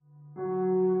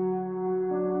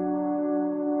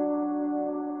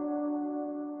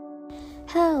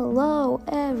Hello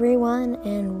everyone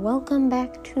and welcome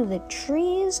back to the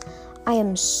trees. I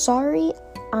am sorry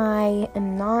I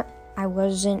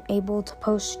wasn't able to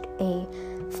post a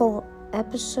full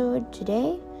episode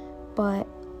today, but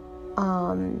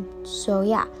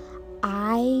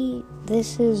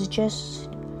this is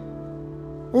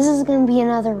gonna be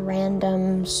another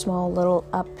random small little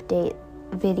update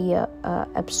video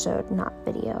episode, not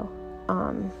video.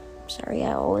 Sorry,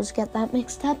 I always get that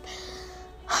mixed up.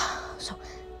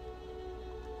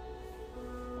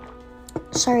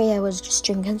 Sorry, I was just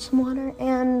drinking some water,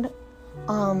 and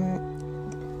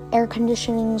air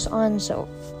conditioning's on, so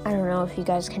I don't know if you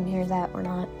guys can hear that or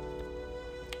not.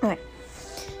 Alright,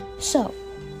 so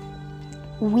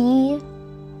we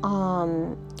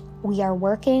are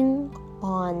working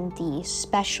on the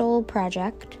special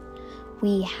project.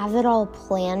 We have it all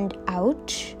planned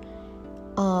out,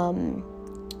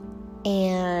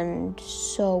 and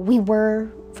so we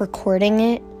were recording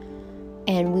it,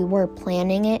 and we were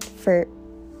planning it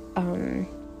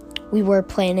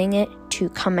to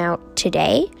come out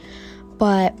today,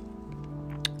 but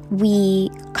we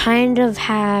kind of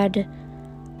had,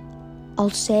 I'll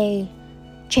say,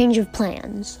 change of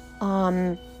plans,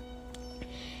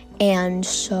 and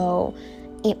so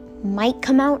it might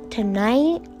come out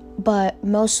tonight, but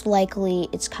most likely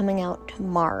it's coming out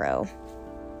tomorrow.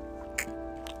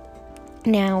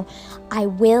 Now,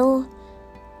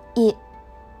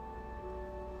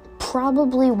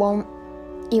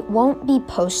 it won't be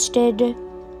posted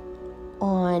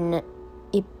on,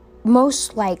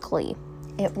 most likely,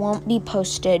 it won't be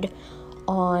posted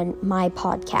on my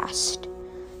podcast,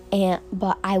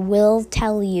 but I will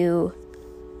tell you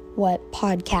what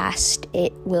podcast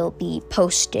it will be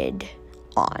posted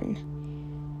on.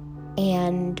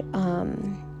 And,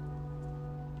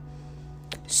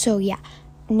 so yeah,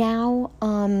 now,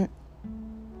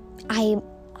 I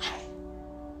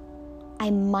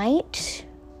might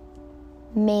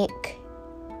make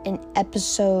an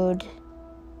episode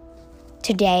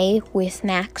today with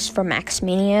Max from Max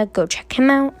Mania. Go check him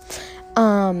out.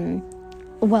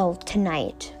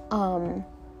 Tonight. But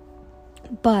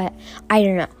I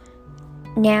don't know.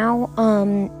 Now,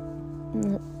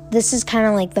 this is kind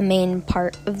of like the main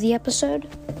part of the episode.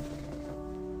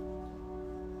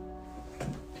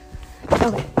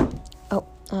 Okay.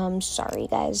 Sorry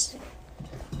guys.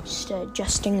 Just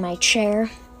adjusting my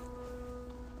chair.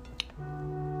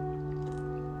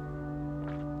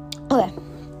 Okay.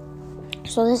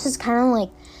 So this is kind of like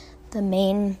the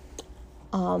main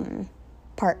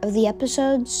part of the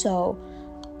episode. So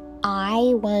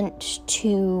I want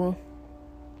to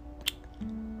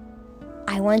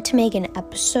make an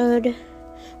episode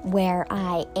where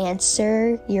I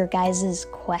answer your guys'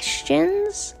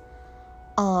 questions.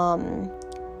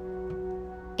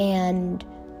 And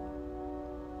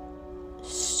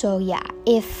so yeah,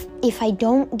 if I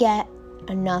don't get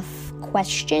enough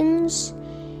questions,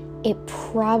 it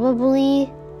probably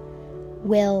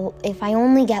will, if I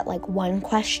only get like one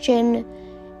question, it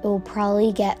will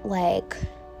probably get like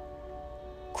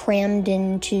crammed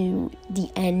into the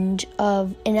end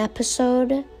of an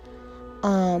episode.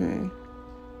 And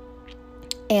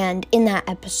in that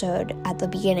episode, at the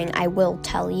beginning, I will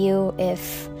tell you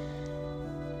if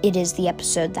it is the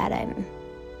episode that I'm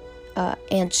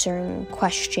answering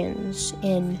questions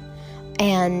in,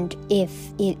 and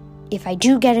if I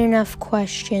do get enough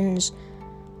questions,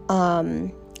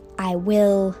 I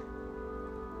will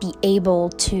be able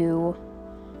to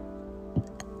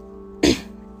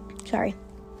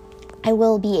I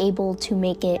will be able to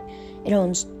make it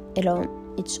its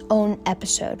own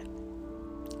episode.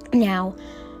 Now,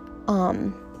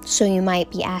 so you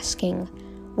might be asking,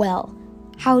 well,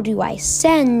 how do I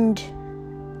send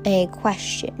a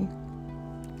question?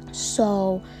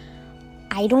 So,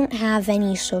 I don't have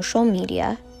any social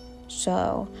media,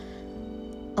 so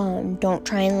don't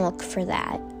try and look for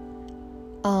that.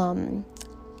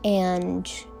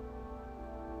 And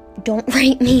don't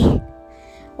write me.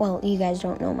 Well, you guys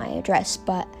don't know my address,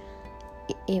 but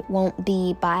it won't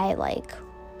be by like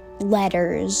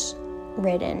letters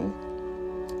written.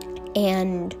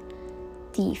 And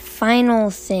the final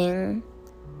thing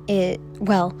is,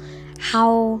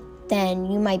 how then,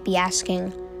 you might be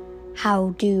asking, how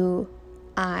do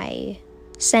I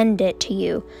send it to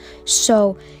you?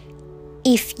 So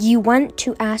if you want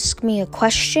to ask me a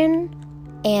question,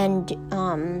 and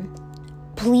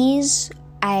please,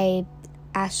 I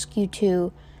ask you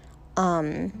to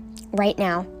right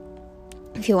now,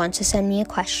 if you want to send me a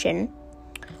question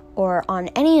or on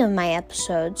any of my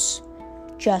episodes,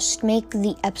 just make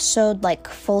the episode like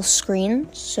full screen,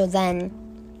 so then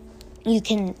you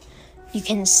can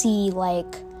see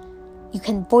like you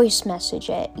can voice message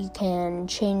it. You can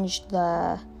change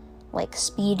the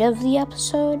speed of the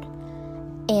episode,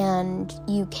 and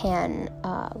you can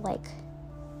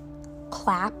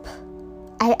clap.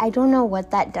 I don't know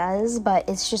what that does, but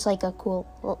it's just a cool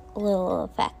little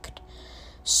effect.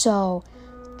 So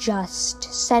just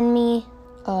send me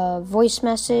a voice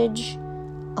message,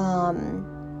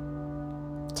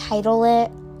 title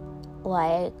it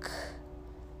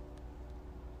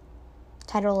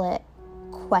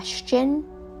question,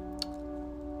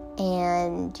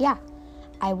 and yeah,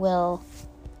 I will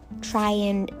try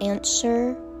and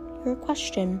answer your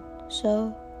question.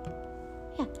 So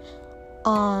yeah,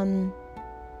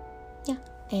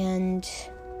 and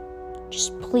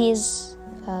just please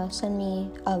send me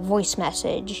a voice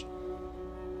message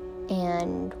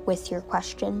and with your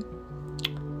question,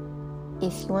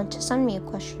 if you want to send me a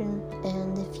question,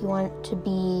 and if you want to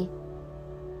be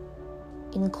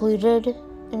included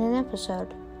in an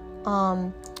episode.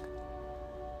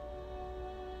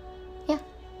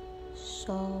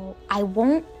 So I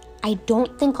won't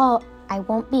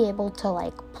be able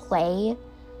to play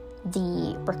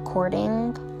the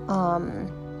recording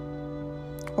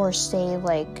or say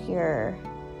your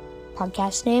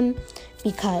podcast name,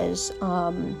 because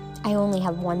I only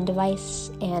have one device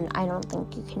and I don't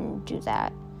think you can do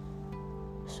that.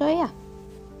 So yeah,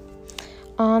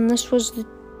 this was the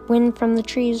Wind from the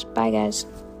Trees. Bye guys.